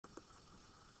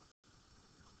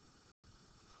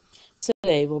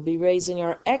Today we'll be raising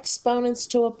our exponents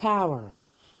to a power.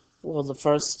 We'll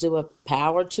first do a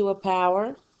power to a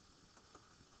power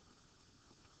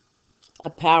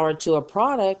to a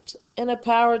product, and a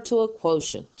power to a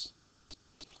quotient.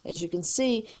 As you can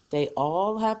see, they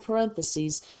all have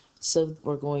parentheses, so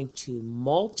we're going to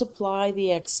multiply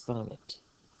the exponent.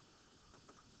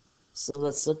 So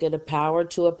let's look at a power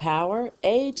to a power.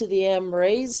 A to the m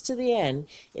raised to the n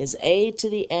is a to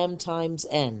the m times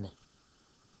n.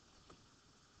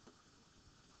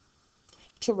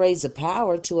 To raise a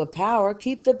power to a power,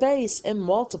 keep the base and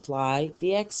multiply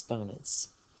the exponents.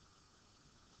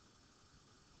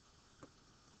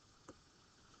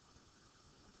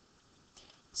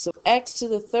 So x to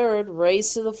the third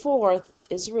raised to the fourth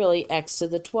is really x to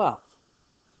the 12th.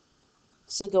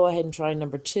 So go ahead and try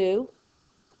number 2.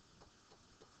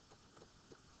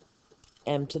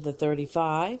 M to the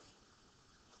 35.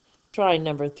 Try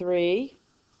number 3.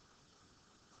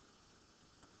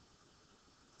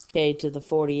 K to the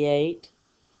 48.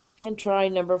 And try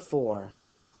number 4.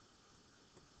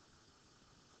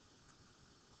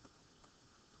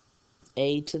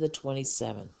 A to the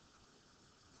 27.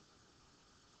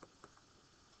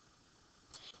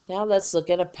 Now let's look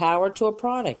at a power to a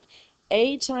product.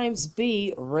 A times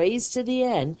B raised to the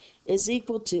n is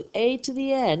equal to A to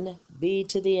the n, B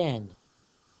to the n.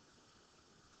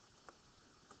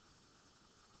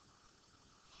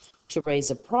 To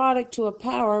raise a product to a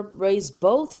power, raise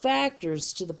both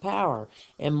factors to the power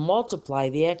and multiply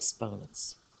the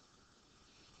exponents.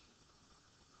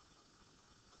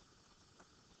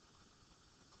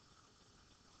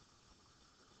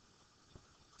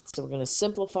 So we're going to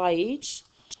simplify each.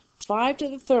 5 to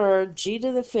the third, g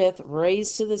to the fifth,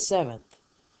 raised to the seventh.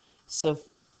 So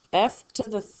f to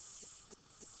the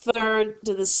third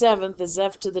to the seventh is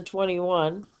f to the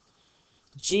 21.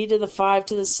 G to the 5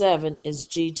 to the 7 is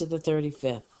g to the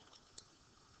 35th.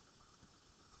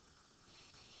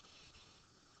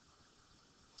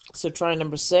 So try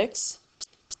number 6.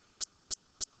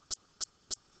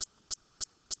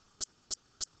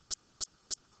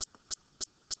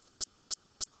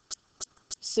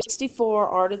 (64)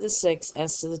 r to the 6th,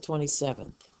 s to the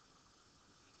 27th.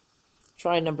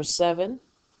 Try number 7.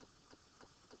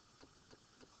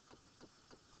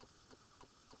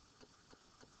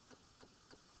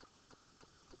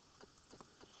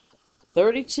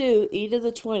 (32) e to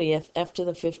the 20th, f to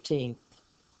the 15th.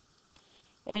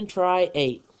 And try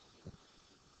 8.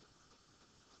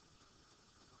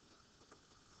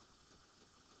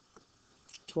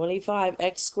 (25)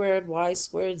 x squared y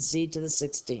squared z to the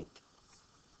 16th.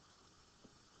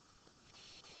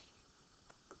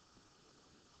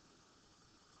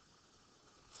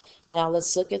 Now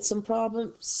let's look at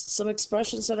some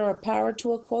expressions that are a power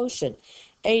to a quotient.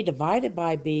 A divided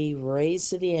by b raised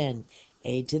to the n.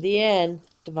 A to the n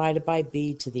divided by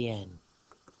b to the n.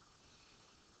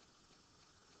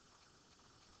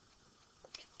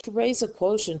 To raise a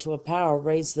quotient to a power,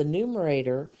 raise the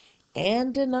numerator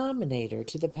and denominator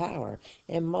to the power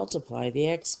and multiply the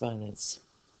exponents.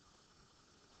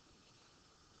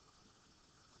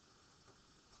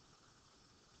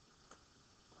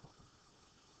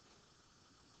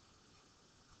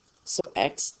 So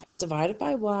x divided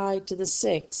by y to the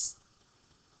 6th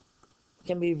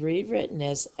can be rewritten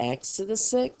as x to the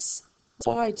 6th,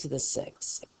 y to the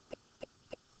 6th.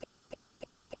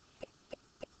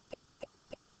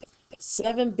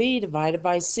 7b divided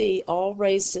by c, all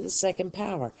raised to the second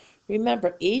power.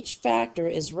 Remember, each factor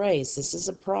is raised. This is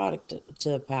a product to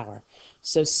the power.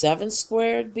 So 7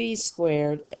 squared b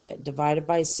squared divided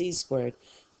by c squared,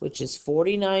 which is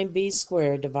 49b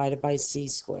squared divided by c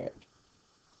squared.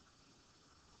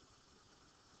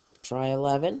 Try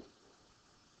 11.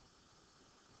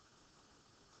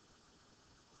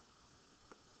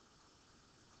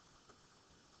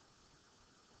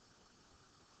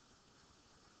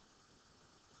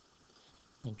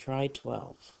 And try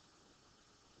 12.